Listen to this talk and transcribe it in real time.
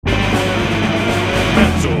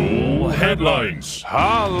Headlines.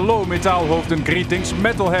 Hello metaalhoofden, greetings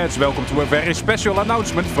metalheads. Welcome to a very special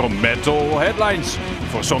announcement from Metal Headlines.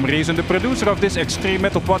 For some reason the producer of this extreme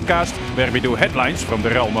metal podcast, where we do headlines from the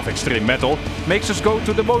realm of extreme metal, makes us go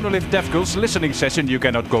to the Monolith Death Girls listening session you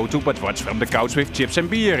cannot go to but watch from the couch with chips and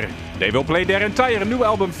beer. They will play their entire new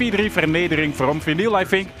album V3 Vernedering from vinyl I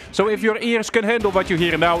think, so if your ears can handle what you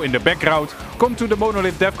hear now in the background, come to the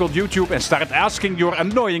Monolith Death Girls YouTube and start asking your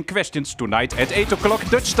annoying questions tonight at 8 o'clock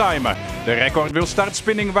Dutch time. The record will start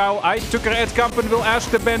spinning while I, Tucker Ed Kampen, will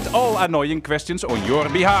ask the band all annoying questions on your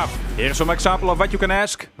behalf. Here's some example of what you can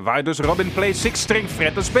ask. Why does Robin play 6-string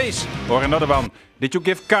fretless bass? Or another one. Did you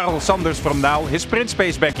give Carl Sanders from Now his Prince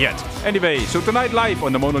bass back yet? Anyway, so tonight live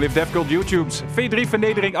on the Monolith Death Girls YouTube's V3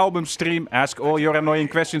 Vernedering album stream, ask all your annoying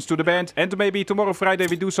questions to the band. And maybe tomorrow Friday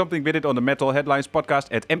we do something with it on the Metal Headlines podcast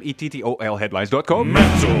at mettolheadlines.com.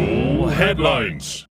 Metal Headlines.